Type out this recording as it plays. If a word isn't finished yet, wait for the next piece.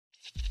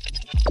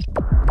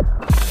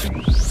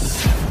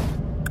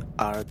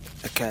Ard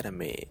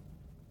Academy.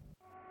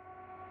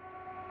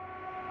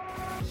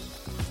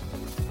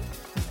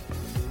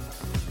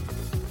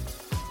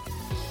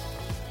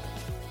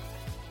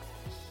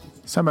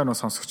 Сайн байна уу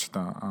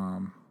сонсогчдоо.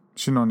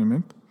 Шинэ оны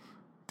мэнд.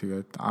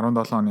 Тэгээд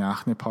 17 оны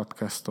анхны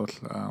подкаст бол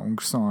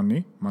өнгөрсөн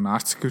оны манай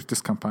Ард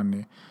Секюритиз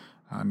компани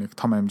нэг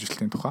том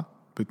амжилтын тухай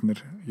бид нэр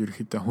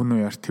ерөнхийдөө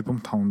хүн үеэр тэрбум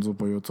 500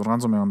 буюу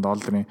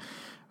 $600,000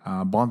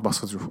 бонд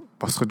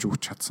босгож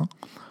өгч чадсан.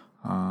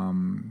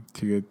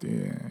 Тэгээд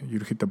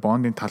ерөнхийдөө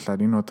бондын талаар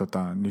энэ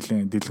удаа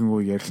нэлээд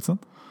дэлгэнгүй ярилцсан.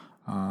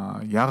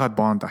 Яагаад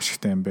бонд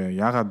ашигтай юм бэ?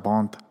 Яагаад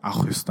бонд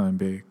авах ёстой юм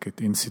бэ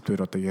гэд энэ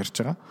сэдвээр одоо ярьж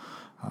байгаа.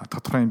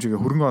 Тодорхой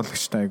хэмжээгээр хөрөнгө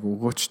оруулагчтай айгу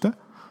өгөөчтэй.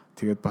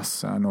 Тэгээд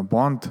бас нөгөө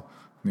бонд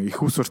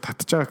их усвар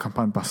татж байгаа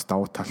компанид бас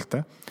давуу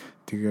талтай.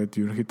 Тэгээд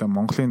ерөнхийдөө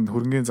Монголын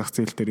хөрөнгөний зах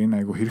зээл дээр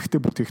энэ айгу хэрэгтэй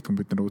бүтээгдэхүүн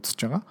бид нар үзэж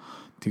байгаа.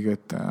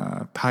 Тэгээд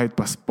таад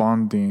бас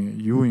бондын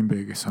юу юм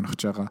бэ гэж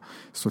сонирхож байгаа.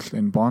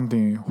 Эсвэл энэ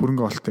бондын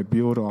хөрөнгө оруулалтыг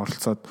би өөрөө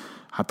оролцоод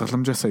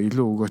хадгаламжаасаа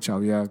илүү өгөөч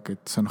авъя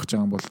гэд сонирхож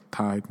байгаа бол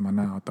таад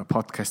манай одоо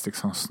подкастыг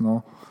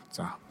сонсноо.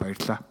 За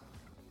баярлалаа.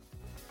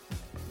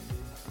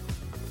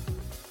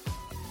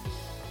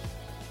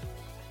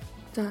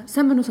 За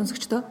сайн байна уу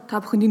сонсогчдоо.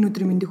 Та бүхэнд энэ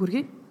өдрийн мэндийг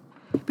хүргэе.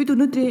 Бид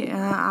өнөөдрийн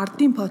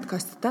Ардын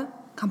подкастта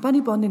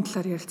компани бондын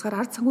талаар ярилцгаар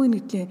Ард санхүүгийн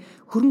нэгдлийн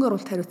хөрөнгө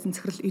оруулалт хариуцсан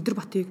захирал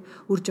А.Идэрбатыг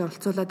үрж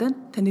оролцуулаад байна.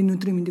 Танд энэ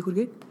өдрийн мэндийг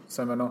хүргэе.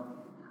 Сайн байна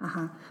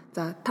уу?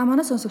 За та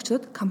манай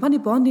сонсогчдод компани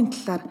бондын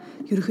талаар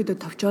ерөнхийдөө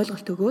товч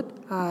ойлголт өгөөд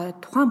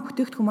тухайн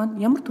бүтээгдэхүүн маань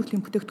ямар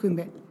төрлийн бүтээгдэхүүн юм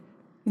бэ?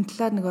 Энэ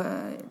талаар нэг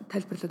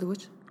тайлбарлаад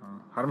өгөөч.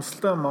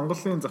 Харамсалтай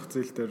Монголын зах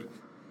зээл дээр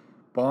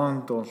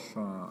бонд бол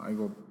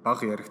айгу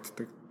бага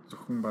яригддаг.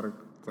 Зөвхөн баг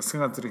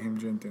засгийн газрын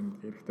хэмжээнд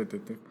яригдаад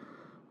байдаг.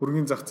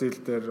 Хөрөнгөний зах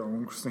зээл дээр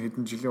өнгөрсөн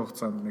хэдэн жилийн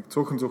хугацаанд нэг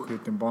цөөхөн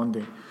хэдэн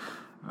бондын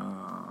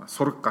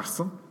сураг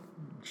гарсан.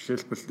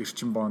 Жишээлбэл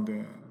эрчим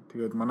бондын.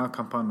 Тэгээд манай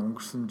компани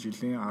өнгөрсөн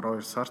жилийн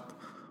 12 сард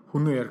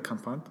хүн үеэр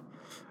компанид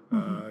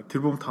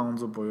тэрбум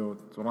 500 буюу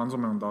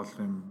 $600,000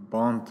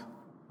 бонд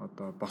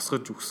одоо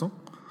босгож өгсөн.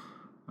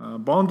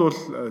 Бонд бол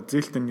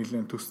зээлтэй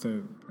нэлээд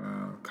төстэй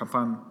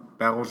компани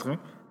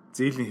байгуулгын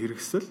зээлийн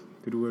хэрэгсэл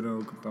тэрүүгээр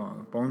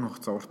одоо богино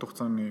хугацаа урт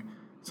хугацааны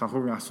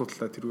санхүүгийн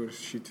асуудалтай тэргээр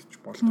шийдэж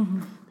болдог.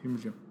 Тийм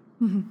л юм.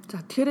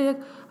 За тэгэхээр яг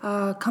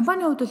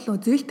компанийн хувьд бол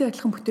зээлтэй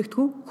адилхан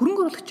бүтээгдэхүүн,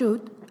 хөрөнгө оруулагчийн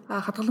хувьд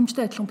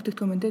хадгаламжтай адилхан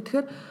бүтээгдэхүүн байна.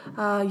 Тэгэхээр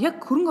яг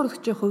хөрөнгө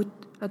оруулагчийн хувьд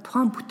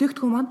тухайн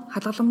бүтээгдэхүүн маань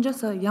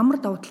хадгаламжаас ямар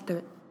давуу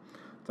талтай вэ?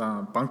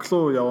 За банк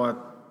руу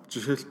яваад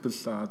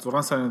жишээлбэл 6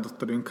 сарын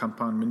дотор энэ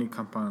компани, миний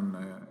компани,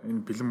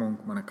 энэ бэлэн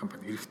мөнгө манай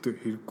компани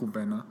хэрэггүй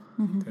байна.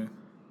 Тэ.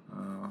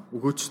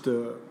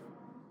 Өгөөчтэй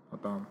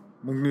одоо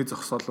мөнгөний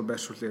зогсоолоо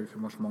байршуулъя гэх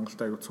юм бол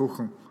Монголд аягүй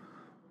цөөхөн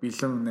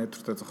бэлэн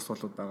найдвартай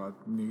зогсоолууд байгаа.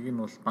 Нэг нь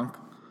бол банк.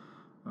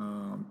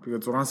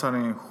 Тэгээд 6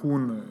 сарын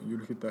хүүн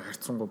ерөнхийдөө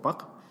харьцангуй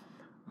бага.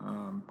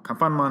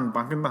 Компани маань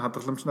банкнд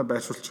хадгаламжнаа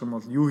байршуулчих юм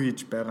бол юу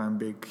хийж байгаа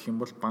юм бэ гэх юм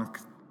бол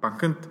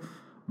банкнд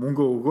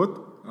мөнгө өгөөд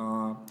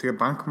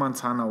тэгээд банк маань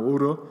цаана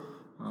өөрөө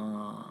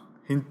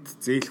хинт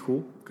зээлэх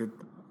үү гэд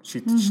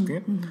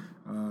шийдчихдэг.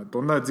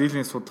 Дундаа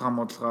зээлийн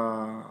судалгаа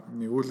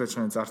модлогын үйл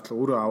ажиллагааны зардал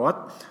өөрөө аваад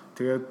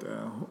тэгээд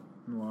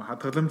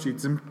хадгаламж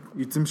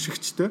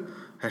эзэмшигчтэй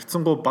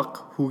харьцангуй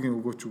бага хүүгийн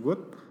өгөөч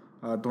өгөөд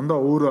дундаа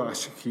өөрөө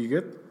ашиг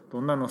хийгээд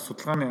дундаа нэг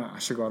судалгааны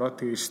ашиг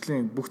ороод тэгээд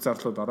эрсдлийн бүх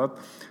зарлууд ороод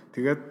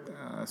тэгээд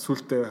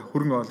сүултээ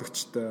хөрөнгө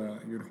оруулагчтай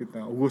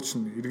ерөнхийдөө өгөөч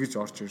нь эргэж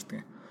орж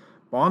ирдэг.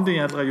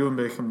 Бондын ялгаа юу юм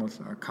бэ гэх юм бол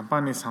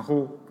компани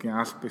санхүүгийн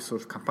алба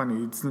эсвэл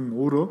компани эзэн нь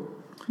өөрөө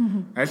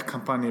аль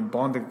компани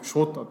бондыг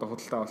шууд одоо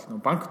худалдаа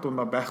авах банк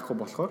дундаа байхгүй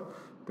болохоор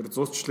тэр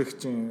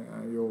зуучлагчийн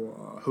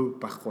хувь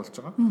байхгүй болж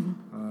байгаа.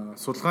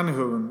 Судалгааны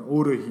хувь нь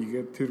өөрөө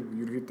хийгээд тэр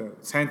ерөөдөө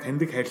сайн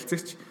таньдаг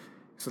харилцагч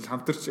эсвэл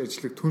хамтарч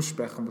ажиллах түнш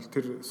байх юм бол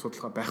тэр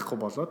судалгаа байхгүй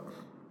болоод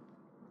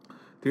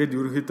тэгээд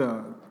ерөөдөө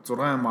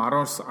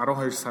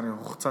 6-12 сарын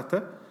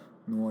хугацаатай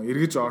нөгөө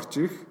эргэж орж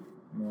ирэх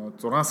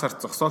 6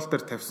 сард зогсоол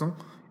дээр тавьсан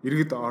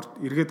эргээд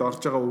орж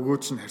байгаа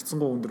өгөөч нь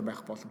харьцангуй өндөр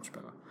байх боломж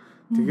байгаа.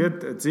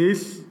 Тэгээд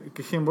зээл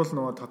гэх юм бол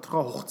нөгөө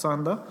тодорхой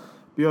хугацаанд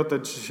би одоо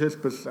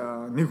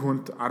жишээлбэл нэг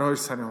хүнд 12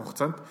 сарын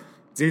хугацаанд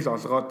зээл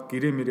олгоод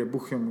гэрээ мэрээ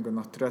бүх юм ингээ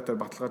нотариатаар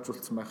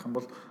баталгаажуулсан байх юм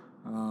бол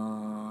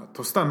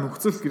тусдаа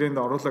нөхцөл гэрээнд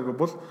оруулаагүй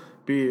бол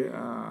би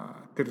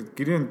тэр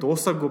гэрээнд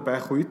дуусаагүй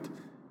байх үед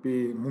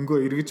би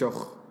мөнгөө эргэж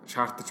авах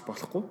шаардаж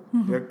болохгүй.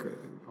 Яг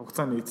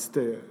хугацааны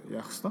эцэстээ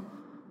яах ёстой.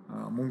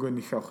 Мөнгөө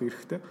нэх авах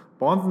хэрэгтэй.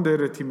 Бондон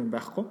дээр тийм юм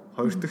байхгүй.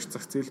 Хоёр дахь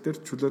зах зээл дээр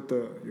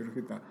чөлөөдөө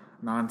ерөнхийдөө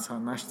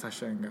нааш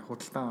цаашаа ингээ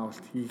худалдан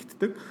авалт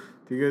хийгддэг.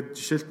 Тэгээд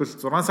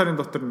жишээлбэл 6 сарын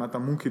дотор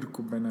надад мөнгө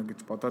хэрэггүй байна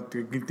гэж бодоод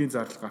тэгээд гинтийн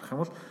зардал гарах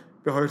юм бол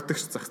би хоёр дахь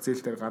зах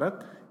зээл дээр гараад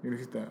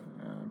ерөнхийдөө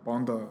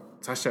бондоо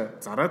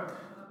цаашаа зараад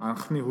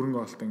анхны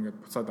хөрөнгө оруулалт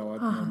ингээд буцаад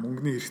аваад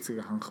мөнгөний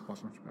хэрэгцээг хангах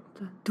боломж байна.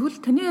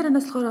 Тэгвэл таны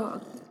ярианаас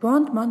болохоор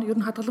бонд маань ер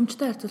нь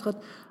хадгаламжтай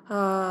харьцуулахад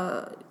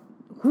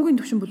хүүгийн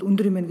түвшин бол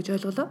өндөр юм байна гэж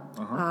ойлголоо.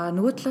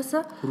 Нөгөө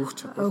талаас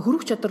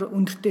хөрөх чадвар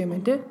өндөртэй юм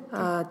байна тий.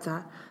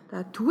 За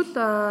тэгвэл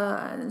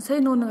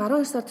сая нөгөө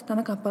 12 сард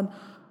танай компани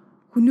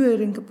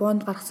хүнвэринг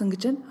бонд гаргасан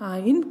гэж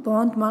байна. Энэ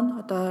бонд маань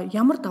одоо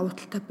ямар давуу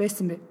талтай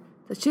байсан бэ?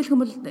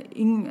 Жишээлбэл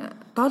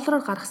энэ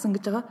доллараар гаргасан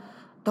гэж байгаа.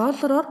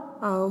 Доллараар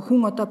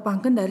хүн одоо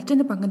банкнд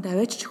арилжааны банкнд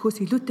аваач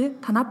чихөөс илүүтэй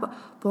танаа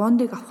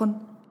бондыг авах нь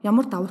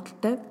ямар давуу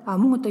талтай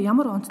мөн одоо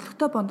ямар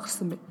онцлогтой бонд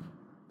гарсан бэ?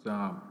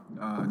 За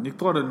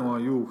нэгдүгээр нөгөө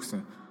юу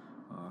гэсэн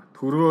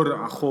төгрөгөөр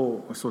авах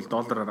уу эсвэл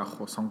доллараар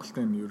авах уу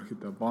сонголтын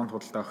ерөөхдөө бонд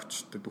худалдаа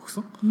өгчдөд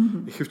өгсөн.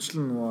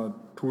 Ихэвчлэн нөгөө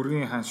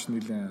төгрөгийн ханш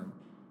нэлээд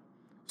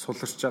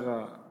суларч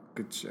байгаа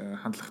гэж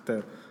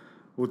хандлагатай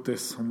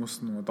үүдээс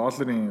хүмүүс нөгөө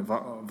долларын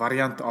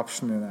вариант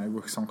опшн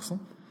айгүй их сонгосон.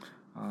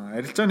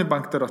 Арилжааны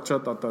банк дээр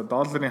очиод одоо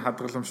долларын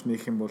хадгаламж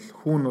нээх юм бол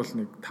хүүн бол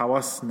нэг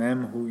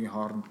 5-8%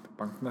 хооронд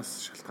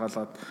банкнаас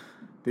шалтгаалаад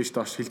дээш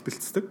доош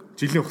хэлбэлцдэг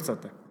жилийн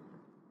хугацаатай.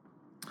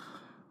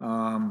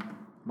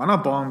 Манай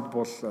бонд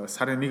бол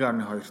сарын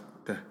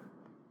 1.2-тай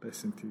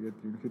байсан.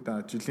 Тэгээд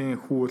ерөнхийдөө жилийн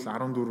хүү бол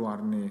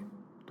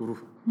 14.4.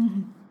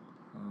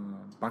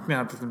 Банкны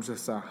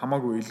хадгаламжаас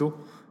хамаагүй илүү.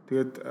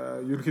 Тэгээд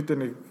ерөнхийдөө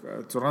нэг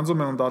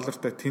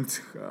 $600,000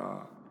 тэнцэх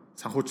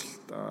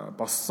санхүүжилт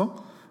болсон.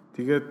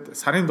 Тэгээд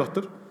сарын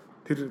дотор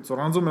тэр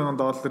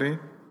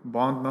 $600,000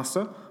 бондноос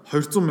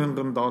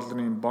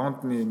 $200,000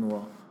 бондны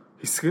нөгөө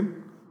хэсэг нь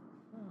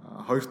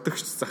хоёр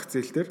дахь зах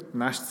зээл дээр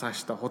нааш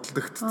цаашдаа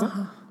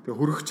худалдагдсан. Тэгээ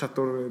хөрөх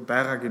чадвар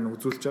байгааг нь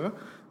үзүүлж байгаа.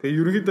 Тэгээ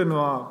ерөнхийдөө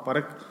нөгөө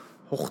бараг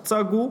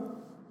хугацаагүй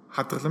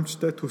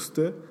хадгаламжтай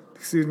төстэй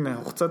тэгсэр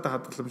нэ хугацаатай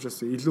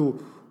хадгаламжаас илүү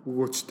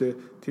өгөөчтэй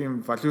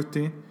тийм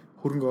валютын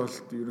хөрөнгө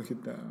оруулалт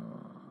ерөнхийдөө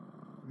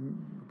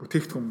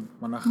бүтээгдэхүүн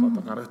манайх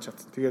одоо гаргаж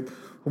чадсан. Тэгээд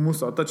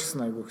хүмүүс одоо ч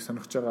гэсэн айгүй их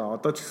сонирхож байгаа.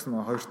 Одоо ч гэсэн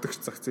хоёр дахь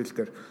зах зээл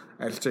дээр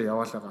арилжаа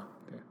яваал байгаа.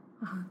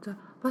 За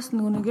бас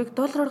нөгөө нэг яг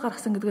доллараар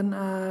гаргасан гэдэг нь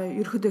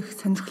ерөөхдөө их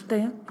сонирхолтой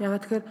юм.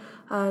 Ягаад тэгэхээр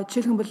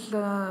жишээлбэл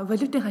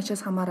валютын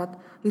ханшаас хамаарат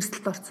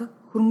эрсдэлд орсон.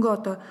 Хөрөнгөө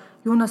одоо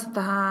юунаас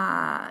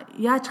одоо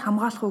яаж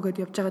хамгаалах уу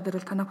гэдээ явж байгаа дээр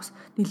л танаа бас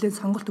нэлээд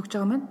сонголт өгч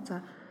байгаа юм байна.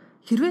 За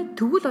хэрвээ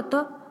тэгвэл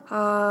одоо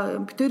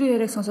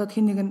битүүрийн яриаг сонсоод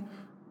хин нэг нь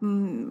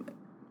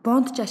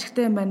бонд ч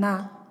ашигтай юм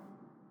байна.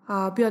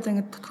 Би одоо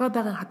ингэ тодорхой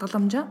байгалийн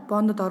хадгаламжаа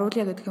бондод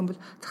оруулъя гэдэг юм бол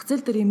зах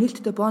зээл дээр юм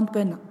нээлттэй бонд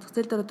байна. Зах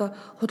зээл дээр одоо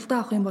худалдаа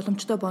авах юм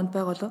боломжтой бонд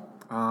байгаалаа.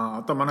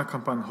 Одоо манай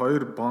компани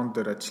 2 бонд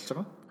дээр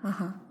ажиллаж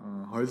байгаа.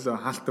 Хоёулаа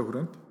хаалттай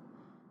хүрээнд.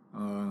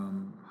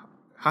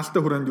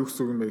 Хаалттай хүрээнд юу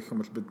гэсэн үг юм бэ гэх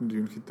юм бол бидэнд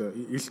ерөнхийдөө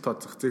ил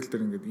тод зах зээл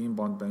дээр ингээд ийм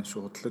бонд байна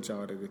шүү худалдаж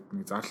аваарай гэдэг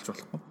нэг зарлж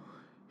болохгүй.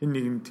 Энэ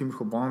нэг юм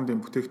тиймэрхүү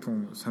бондын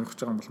бүтээгдэхүүн сонирхож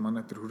байгаа юм бол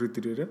манай дээр хүрээд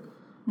ирээрээ.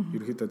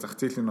 Ерөнхийдөө зах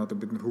зээлийг одоо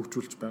бид нэр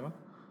хөгжүүлж байгаа.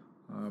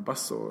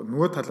 Бас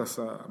нөгөө талаас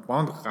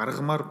бонд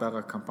гаргамаар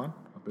байгаа компани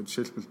одоо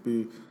жишээлбэл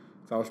би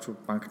заавалч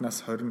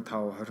банкнаас 25,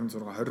 26,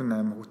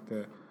 28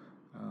 хүүтэй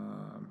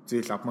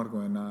зээл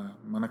авмааргүй байна.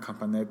 Манай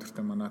компани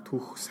найдвартай манай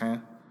түүх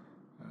сайн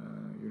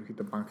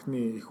ерөнхийдөө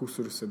банкны их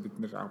усөрөөсөө бид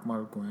нэр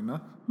авмааргүй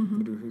байна. Бид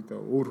нэр ерөнхийдөө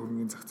өөр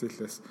хөрөнгөний зах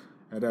зээлээс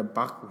арай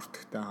бага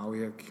хүртэхтэй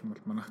авъя гэх юм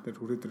бол манайх дээр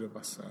хүрээ дээрээ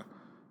бас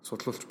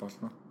судлуулж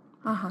болно.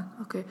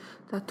 Окей.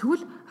 За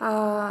тэгвэл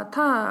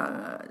та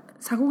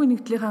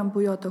санхүүгийн нэгдлийнхаа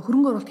буюу одоо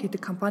хөрөнгө оруулалт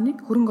хийдэг компани,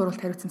 хөрөнгө оруулалт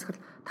хариуцсан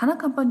захирал. Танай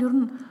компани ер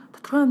нь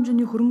тодорхой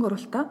хэмжээний хөрөнгө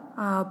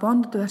оруулалтаа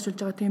бондод байршуулж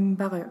байгаа тийм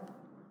байгаа юу?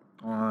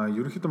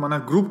 Ерөнхийдөө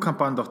манай групп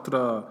компани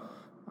дотор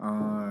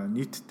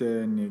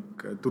нийтдээ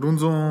нэг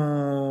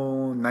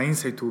 480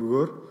 сая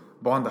төгрөгөөр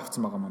бонд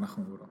авсан байгаа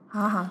манайхан өөрөө.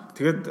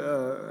 Тэгээд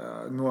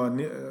нөгөө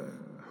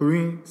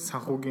хувийн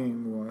санхүүгийн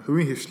нөгөө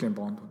хувийн хэвшлийн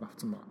бонд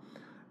авсан байгаа.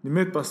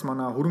 Нэмээд бас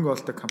манай хөрөнгө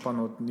оруулалтын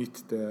компаниуд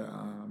нийтдээ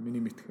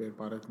миний мэдхээр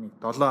бараг нэг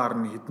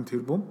 7 хэдэн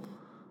тэрбум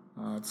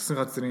засгийн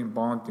газрын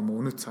бонд юм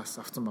өнөц цаас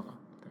авсан байгаа.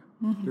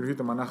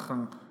 Ерөнхийдөө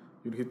манайхан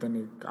ерөнхийдөө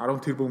нэг 10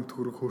 тэрбум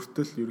төгрөг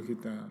хүртэл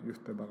ерөнхийдөө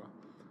юутай байгаа.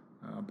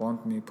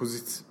 Бондны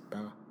позиц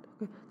байгаа.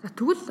 За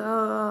тэгвэл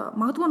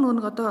магадгүй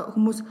нэг одоо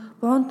хүмүүс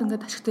бонд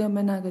ингээд ашигтай юм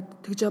байна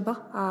гэд тэгж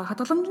байгаа.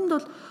 Хадгаламжинд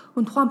бол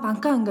тухайн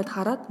банкаа ингээд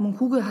хараад мөн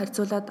хүүгээ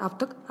харьцуулаад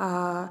авдаг.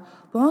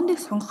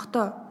 Бондыг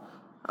сонгохдоо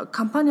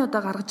компани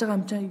одоо гаргаж байгаа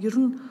юм чинь ер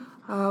нь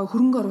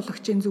хөрөнгө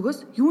оруулагчийн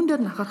зүгээс юун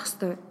дээр нь анхаарах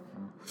хэрэгтэй вэ?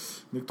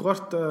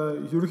 Нэгдүгээрт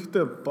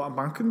ерөнхийдөө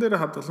банкн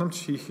дээр хадгаламж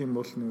хийх юм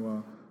бол нөгөө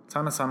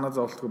цаанаа санаа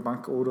зовлтгүй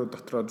банк өөрөө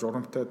дотроо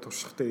журамтай,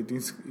 туршихтай,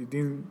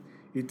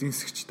 эдийн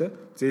засгчтай,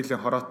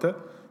 зээлийн хороотой.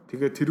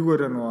 Тэгээд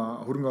тэрүүгээр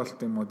нөгөө хөрөнгө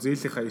оруулалт юм уу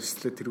зээлийнхаа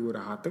эрсдлээ тэрүүгээр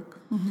хаадаг.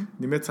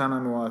 Нэмээд цаанаа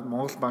нөгөө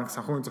Монгол банк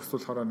санхүүгийн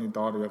зохицуулах хорооны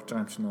доор явж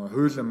байгаа юм чинь нөгөө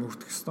хуулиа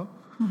мөрдөх ёстой.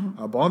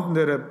 Бондн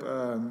дээр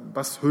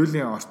бас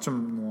хуулийн орчим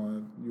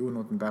нөгөө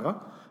юунууд нь байгаа.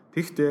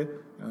 Тэгэхдээ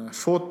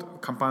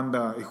шууд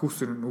компанид их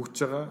усэр нь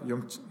өгж байгаа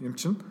юм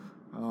чинь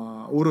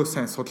өөрөө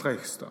сайн судалгаа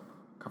хийх ёстой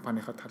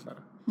компанийхаа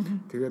талаараа.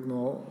 Тэгээд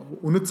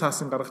нөгөө үнэт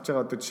цаасын гаргаж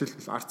байгаа одоо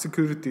жишээлбэл Ард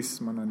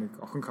Секюритиз манай нэг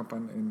охин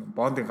компани энэ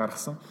бондыг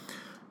гаргасан.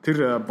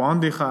 Тэр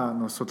бондынхаа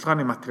нөгөө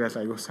судалгааны материал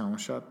аягүй сайн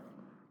уншаад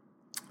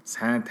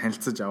сайн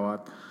танилцаж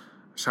аваад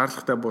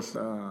шаардлагатай бол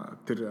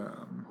тэр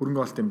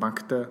хөрөнгө оруулалтын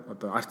банктай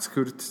одоо Ард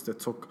Секюритизтэй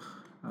цуг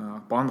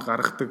бонд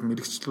гаргадаг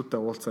мэрэгчлүүдтэй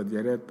уулзаад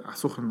яриад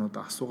асуух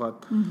юмнуудаа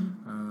асуугаад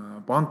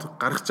бонд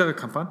гаргаж байгаа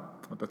компани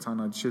одоо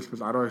цаанаа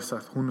жишээлбэл 12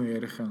 сард хүн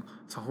ярихын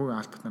санхүүгийн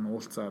албатай нь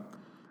уулзаад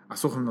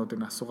асуух юмнуудыг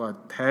асуугаад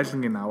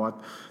тайлангийг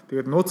аваад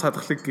тэгээд нууц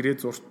хадгалыг гэрээ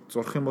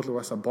зурх юм бол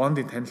угаасаа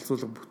бондын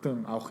танилцуулга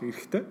бүтэн авах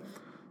эрхтэй.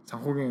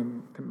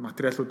 санхүүгийн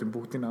материалуудын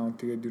бүгдийг аав.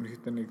 Тэгээд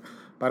ерөнхийдөө нэг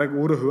бараг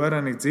өөрөө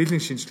хуваараа нэг зээлийн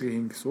шинжилгээ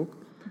хийн гэсэн үг.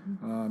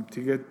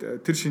 Тэгээд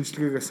тэр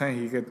шинжилгээгээ сайн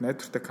хийгээд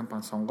найдвартай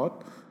компани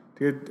сонгоод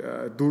тэгээд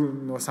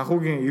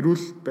санхүүгийн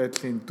эрүүл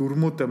байдлын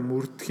дүрмүүдэ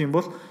мөрдөх юм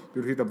бол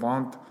ерөнхийдөө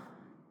бонд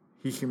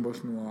хийх юм бол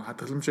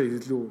хадгаламжаа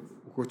илүү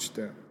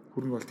өгөөчтэй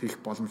хөрөнгө оруулалт хийх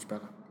боломж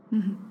байгаа.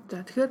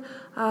 За тэгэхээр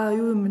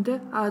юу юм бэ?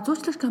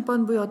 Зүйчлэгч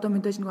компани буюу одоо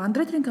мэдээж нэг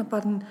андретрийн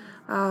компани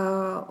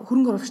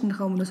хөрөнгө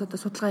оруулагчныхаа өмнөөс одоо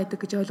судалгаа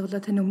хийдэг гэж ойлголоо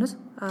таны өмнөөс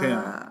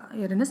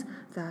ярианаас.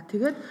 За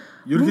тэгээд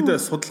ерөнхийдөө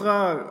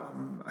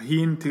судалгаа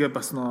хийн тэгээ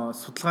бас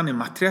судалгааны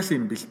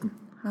материалын бэлтэн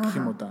гэх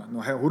юм уу да.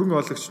 Хөрөнгө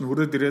оруулагч нь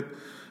хүрээд ирээд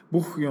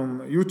бүх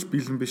юм юу ч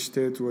бэлэн биш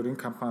те зүгээр энэ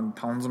компани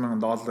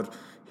 $500,000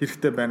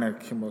 хэрэгтэй байна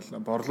гэх юм бол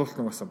борлуулалт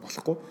нь бас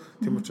болохгүй.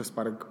 Тийм учраас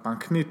баг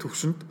банкны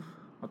төвшөнд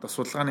одоо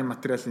судалгааны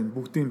материалын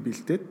бүгдийг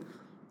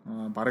бэлдээд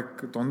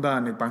бараг дундаа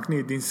нэг банкны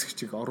эдийн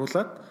засгчийг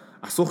оруулаад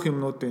асуух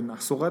юмнуудыг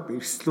асуугаад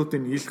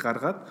эрсдлүүдийг ил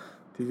гаргаад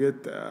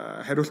тэгээд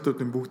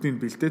хариултуудын бүгдийг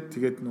бэлдээд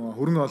тэгээд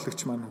хөрөнгө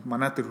оруулагч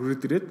манай дээр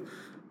хүрээд ирээд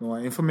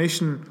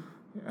information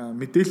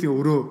мэдээллийн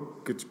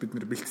өрөө гэж бид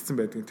нэр бэлтгэсэн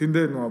байдаг.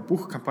 Тэндээ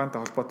бүх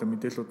компанитай холбоотой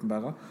мэдээлүүд нь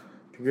байгаа.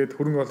 Тэгээд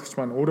хөрөнгө оруулагч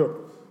маань өөрөө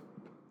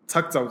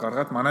цаг зав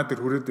гаргаад манай дээр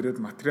хүрээд ирээд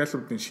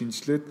материалуудыг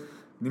шинжилээд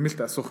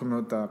нэмэлт асуух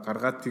юмнууд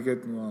гаргаад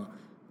тэгээд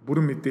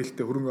бүрэн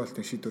мэдээлэлтэй хөрөнгө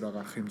оруулалтын шийдвэр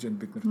гаргах хэмжээнд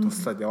бид нэр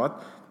туслаад яваад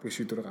тэгээд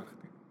шийдвэр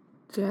гаргадаг.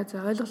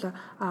 За ойлголоо.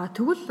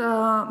 Тэгвэл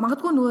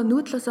магадгүй нөгөө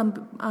талаас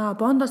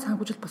бондоос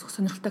хангуулж босгох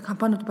сонирхолтой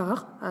компаниуд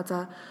байгаа.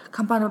 За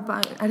компани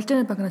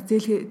арилжааны банкнаас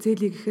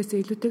зээлийг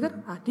гэхээсээ илүүтэйгээр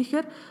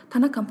тэгэхээр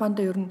танай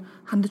компанидаа ер нь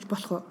хандаж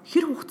болох уу?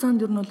 Хэр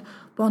хугацаанд ер нь бол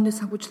бонды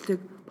санхүүжилтийг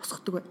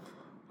босгодог вэ?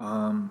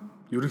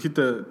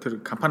 Ерөнхийдөө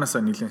тэр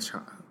компаниасаа нэлээд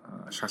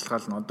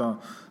шалтгаална.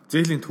 Одоо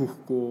зээлийн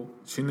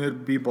түүхгүй, шинээр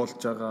бий болж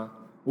байгаа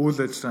үйл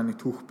ажиллагааны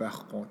түүх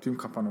байхгүй. Тим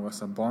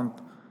компаниугаасаа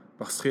бонд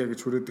босгоё гэж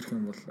хүрээд ирэх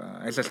юм бол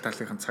аль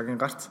талынхын цагийн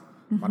гарц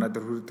манай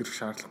дээр хүрээд ирэх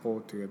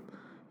шаардлагагүй. Тэгээд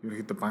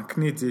ерөнхийдөө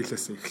банкны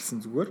зээлээс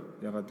эхэлсэн зүгээр.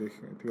 Ягаад вэ?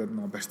 Тэгээд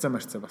барьцаа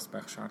бас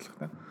байх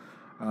шаардлагатай.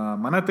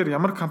 Манай дээр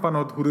ямар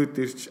компаниуд хүрээд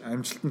ирж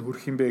амжилтанд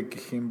хүрэх юм бэ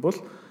гэх юм бол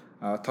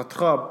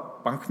тодорхой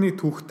банкны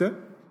түүхтэй,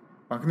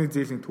 банкны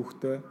зээлийн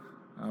түүхтэй,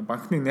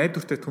 банкны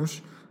найдвартай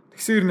түнш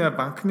тэгсээр нэ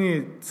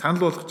банкны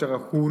санал болгож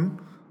байгаа хүүн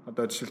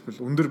одоо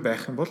жишээлбэл өндөр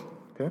байх юм бол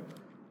тийм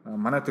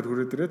манай тэр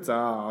хүрээд ирээ.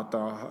 За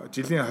одоо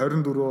жилийн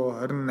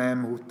 24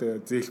 28 хүүтэй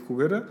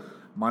зээлхгүйгээр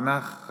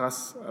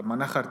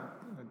манайхаар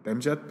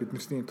дамжаад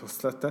бидний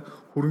туслаатай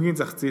хөрөнгөний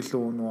зах зээл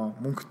рүү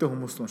мөнгөтэй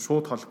хүмүүс рүү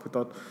шууд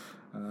холбогдоод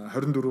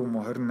 24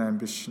 мө 28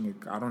 биш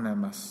нэг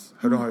 18-аас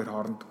 22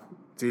 хооронд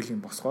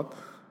зээлийн босгоод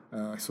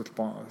эсвэл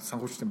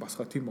санхүүжилтийн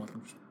босгоо тийм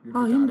боломж.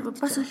 Энэ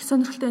бас их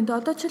сонирхолтой.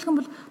 Одоо жишээлх юм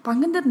бол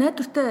банкн дээр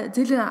найдвартай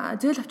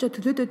зээл авчаад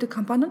төлөөд байдаг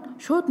компани нь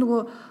шууд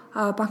нөгөө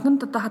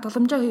банкнд одоо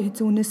хадгаламжаа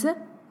хийсэн үнээсээ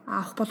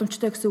авах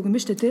боломжтой гэсэн үг юм ба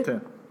шүү дээ, тий?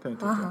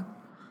 Тийм.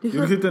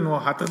 Ерөнхийдөө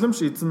нөгөө хадгаламж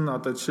эзэн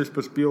одоо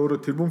жишээлбэл би өөрөө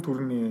тэрбум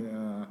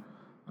төгрөгийн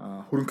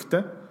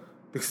хөрөнгөтэй.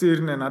 Тэгсэн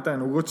хэрнээ надаа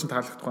энэ өгөөч нь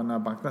таалагдах байна.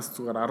 Банкнаас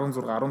зүгээр 16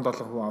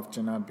 17% авч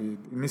байна. Би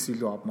энэс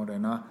илүү авмаар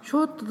байна.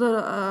 Шууд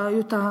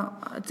юу та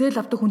зээл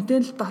авдаг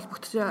хүнтэй л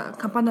холбогдож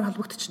компаниар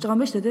холбогдчихж байгаа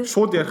юм ба шүү дээ, тий?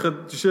 Шууд ярихад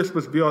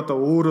жишээлбэл би одоо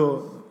өөрөө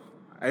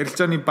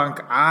арилжааны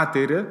банк А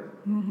дээр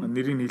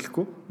нэрийг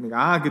хэлэхгүй. Нэг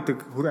А гэдэг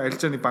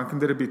арилжааны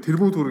банкн дээр би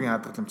тэрбум төгрөгийн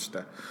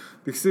хадгаламжтай.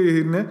 Тэгсэн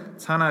хэрнээ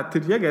цаана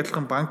тэр яг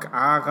адилхан банк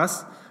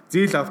А-гаас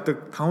зээл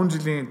авдаг 5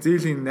 жилийн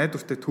зээлийн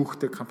найдвартай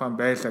түүхтэй компани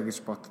байлаа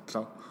гэж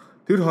бодтлоо.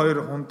 Тэр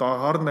хоёр хүнд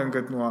хоорондоо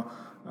ингээд нөгөө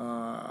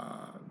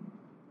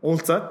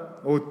уулзаад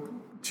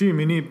чи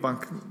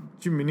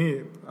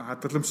миний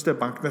хадгаламжтай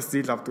банкнаас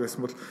зээл авдаг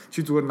гэсэн бол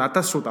чи зүгээр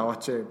надаас шууд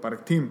аваач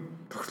баг тийм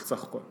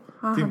тохиролцоо байхгүй.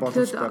 Тийм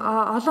боломж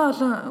байна.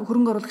 Олон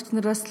хөрөнгө оруулагч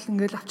нараас л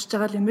ингээд авчиж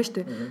байгаа юм байна шүү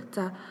дээ.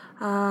 За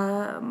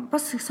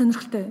бас их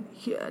сонирхолтой.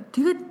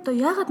 Тэгээд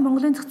яагаад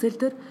Монголын зах зээл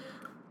дээр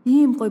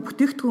ийм гоё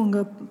бүтээгдэхүүн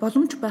ингээд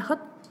боломж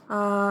байхад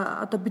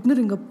одоо бид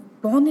нэр ингээд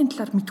бооны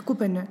талаар мэдэхгүй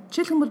байна.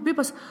 Жишээлх юм бол би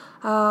бас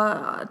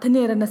таны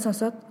ярианаас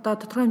сонсоод одоо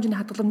тодорхой хэмжээний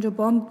хадгаламжаа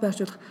бонд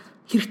байршуулах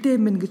хэрэгтэй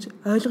юм байна гэж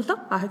ойлголоо.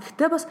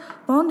 Гэхдээ бас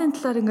бондын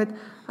талаар ингээд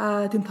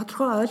тийм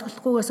тодорхой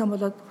ойлголохгүйгээсээ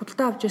болоод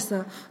худалдаа авч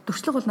ирсэн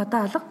төрчлөг бол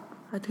надад алга.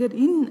 Тэгэхээр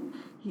энэ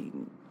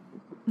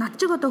над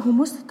чиг одоо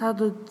хүмүүс та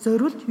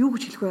зориулж юу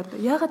гэж хэлэх вэ?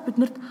 Яагаад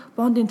биднэрт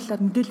бондын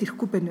талаар мэдээлэл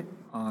ирэхгүй байна вэ?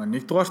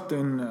 Нэгдүгээрт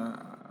энэ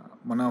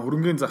манай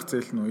хөрөнгөний зах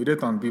зээл нь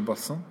 90-ад онд бий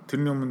болсон.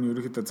 Тэрний өмнө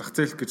ерөнхийдөө зах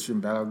зээл гэж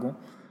юм байгаагүй.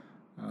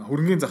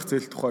 Хөрөнгөний зах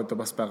зээл тухайд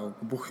бас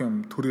байгаагүй бүх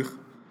юм төрийнх.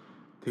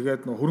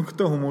 Тэгээд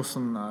хөрөнгөтэй хүмүүс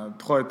нь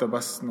тухайд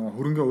бас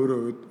хөрөнгө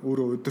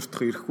өөрөө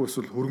удирдах ирэхгүй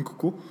эсвэл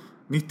хөрөнгөгүй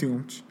нийтийн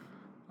өмч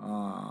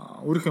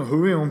өөрийнхөө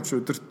хувийн өмч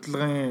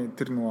удирдлагын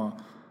тэр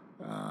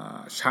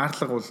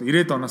шаардлага бол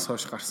 90-ад оноос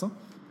хойш гарсан.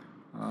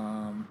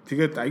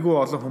 Тэгээд айгүй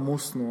олон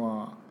хүмүүс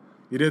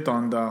 90-ад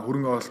онд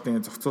хөрөнгө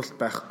оруулалтын зохицуулалт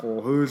байхгүй,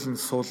 хууль нь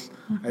сул,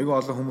 айгүй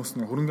олон хүмүүс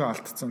хөрөнгө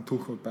алдсан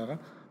түүхүүд байгаа.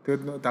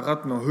 Тэгээд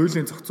дагаад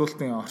хуулийн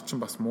зохицуулалтын орчин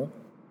бас муу,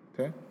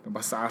 тий?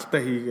 Бас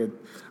алдаа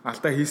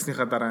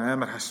хийснийхаа дараа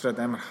амар хашраад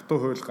амар хатуу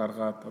хууль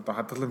гаргаад одоо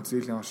хадгаламж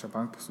зээлийн хошоо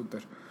банк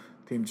төсвүүдээр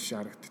тийм жишээ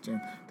харагдаж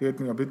байна. Тэгээд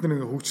бид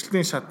нар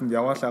хөгжлийн шатанд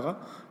яваалаага.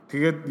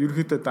 тэгээд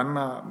ерөнхийдөө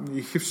дараа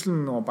их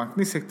хвшлэн нөгөө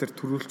банкны сектор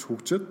төрүүлж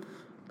хөгжөөд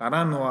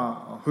дараа нөгөө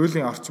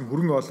хуулийн орчим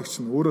хөрөнгө оруулагч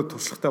нь өөрөө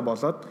туршлагатай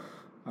болоод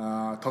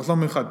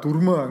тоглоомынхаа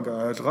дүрмөө ингээ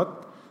ойлгоод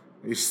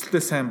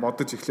эрсдэлтэй сайн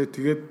бодож эхлээд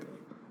тэгээд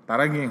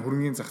дараагийн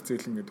хөрөнгөний зах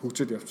зээл ингээд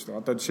хөгжөөд явчихдаг.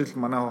 Одоо жишээл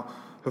манай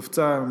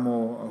хувьцаа юм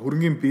уу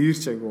хөрөнгөний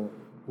биерч айгу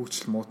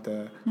хөгжил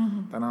муутай.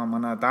 Дараа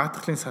манай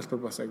даатгалын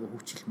салбар бас айгу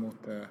хөгжил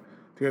муутай.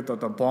 Тэгээд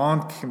одоо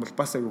бонд гэх юм бол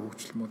бас айгу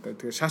хөгжил муутай.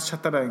 Тэгээд шат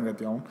шатаараа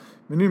ингээд явна.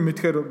 Миний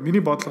мэдхээр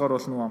миний бодлогоор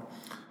бол нөгөө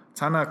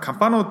цаана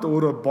компаниуд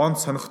өөрөө бонд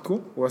сонирхдаггүй.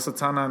 Угаасаа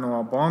цаана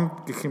нөгөө бонд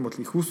гэх юм бол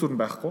их үүсвэр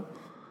байхгүй.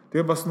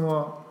 Тэгээд бас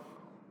нөгөө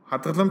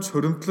хадгаламж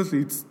хоригдлол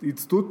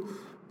эздүүд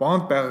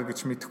бонд байгаа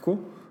гэж мэдэхгүй.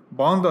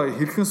 Бонд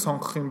хэрхэн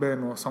сонгох юм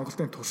бэ? Нөгөө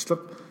сонголтын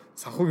туршлага,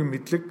 санхүүгийн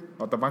мэдлэг,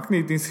 одоо банкны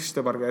эдийн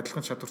засгчтай баг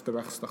адилхан чадвартай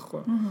байх хэрэгтэй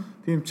байхгүй.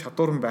 Тийм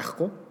чадвар нь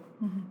байхгүй.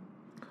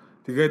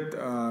 Тэгээд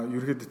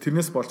ерөөд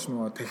тэрнээс болж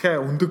нөгөө дахиа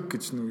өндөг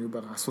гэж нөгөө юу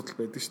байгаа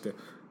асуудал байдаг шүү дээ.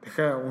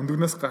 Дахиа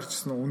өндөгнөөс гарч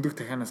ирсэн үү, өндөг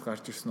дахианаас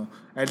гарч ирсэн үү?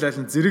 Аль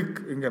аль нь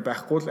зэрэг ингээ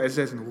байхгүй л аль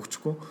аль нь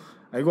хөгжихгүй.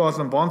 Айгүй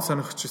олон бонд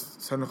сонирх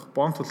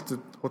бонд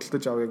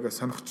худалдаж авъя гэж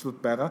сонирхчлууд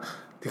байгаа.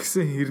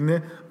 Тэгсэн хэрнээ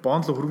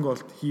бонд л хөрөнгө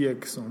оруулалт хийе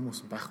гэсэн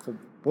хүмүүс байхгүй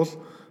бол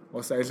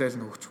бас аль аль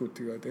нь хөгжихгүй.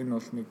 Тэгээд энэ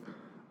бол нэг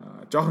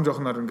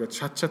жоохноор ингээд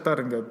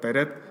шатаар ингээд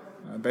бариад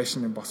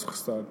байшин босох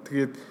хэвээр.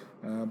 Тэгээд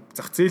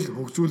зах зээл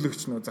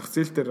хөгжүүлэгч нөө зах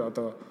зээл дээр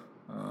одоо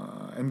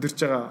амьдарч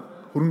байгаа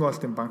хөрөнгө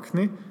оруулалтын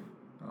банкны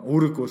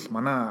өөрөг бол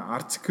манай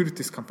Ард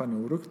Секюритиз компани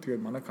өөрөг.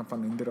 Тэгээд манай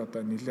компани энэ дээр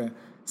одоо нэлээд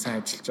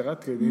сайн ажиллаж байгаа.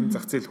 Тэгээд энэ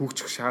зах зээл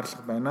хөгжих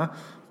шаардлага байна.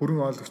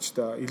 Хөрөнгө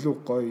оруулагчтай илүү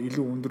гоё,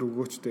 илүү өндөр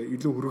өгөөжтэй,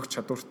 илүү хөрөх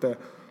чадвартай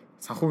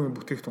санхүүгийн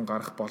бүтээгдэхүүн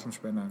гаргах боломж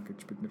байна гэж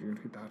бид нэр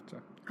ерөнхийдөө харж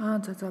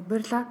байгаа. За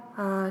баярлалаа.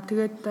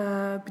 Тэгээд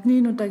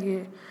бидний энэ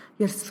удаагийн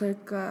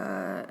ярилцлагыг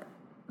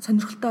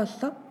сонирхолтой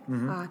боллоо.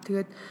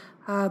 Тэгээд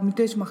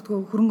мэдээж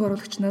магтгүй хөрөнгө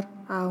оруулагч нар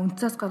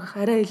үнцээс гаргах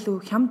арай илүү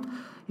хямд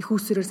их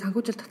үүсвэрээр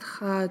санхүүжилт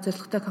татах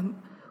зорилготой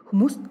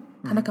хүмүүс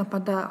танай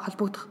компанитай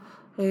холбогдох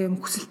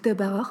хүсэлтэй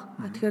байгаа.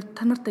 Тэгэхээр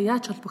та нартай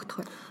яаж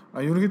холбогдох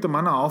вэ? Ерөнхийдөө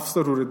манай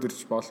офисоор хүрээд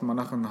ирж болно.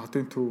 Манайхан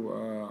хотын төв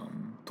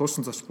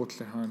туушин зоч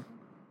буудлын хаана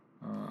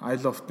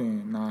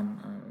I-Loft-ийн наан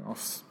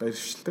офис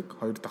байршилдаг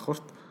 2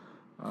 давхурт.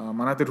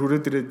 Манай дээр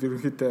хүрээд ирээд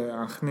ерөнхийдөө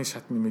анхны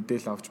шатны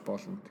мэдээлэл авч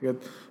болно.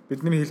 Тэгээд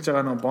бидний хэлж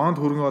байгаа нэг бонд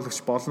хөрөнгө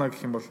оруулагч болно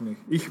гэх юм бол нэг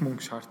их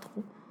мөнгө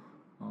шаардахгүй.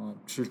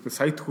 Жишээлбэл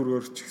сая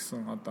төгрөгөөр ч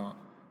гэсэн одоо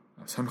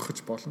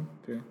сонирхож болно.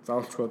 Тий.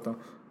 Заавалчгүй одоо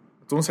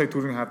 100 сая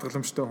төгрөгийн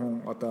хадгаламжтай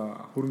хүн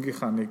одоо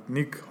хөрөнгийнхаа 1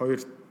 2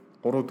 3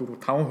 4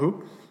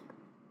 5%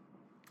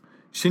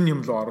 шинэ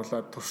юм руу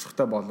оруулаад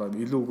туршлагатай болоод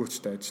илүү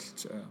өгөөчтэй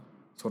ажиллаж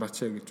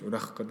сураач гэж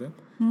уриах гэдэг.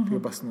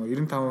 Тэгээ бас нөгөө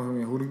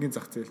 95% хөрөнгөний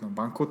зах зээл нөгөө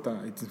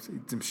банкудаа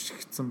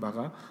эзэмшигдсэн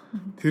байгаа.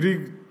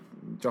 Тэрийг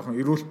жоохон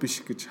эрүүл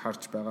биш гэж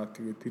харж байгаа.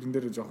 Тэгээ тэрэн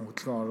дээр жоохон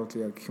хөдөлгөөн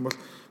оруулъя гэх юм бол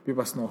би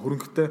бас нөгөө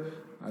хөрөнгөтэй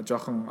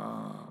жоохон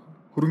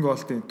хөрөнгө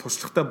оруулалтын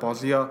туршлагатай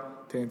болъё.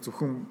 Тэгээ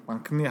зөвхөн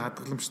банкны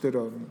хадгаламж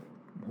дээр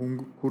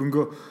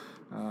хөрөнгө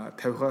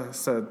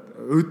тавихаас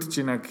өөдөж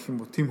гинэ гэх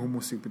юм бол тийм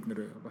хүмүүсийг бид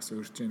нэр бас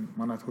урьж гин.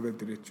 Манайд хүрээд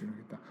ирээч юм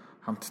гэдэг.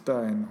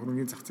 Хамтдаа энэ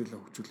хөрөнгөний зах зээлээ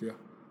хөгжүүлъя.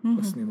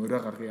 Бас нэг өрөө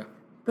гаргая.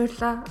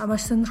 Баярлалаа.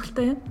 Маш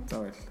сонирхолтой юм. За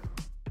баярлалаа.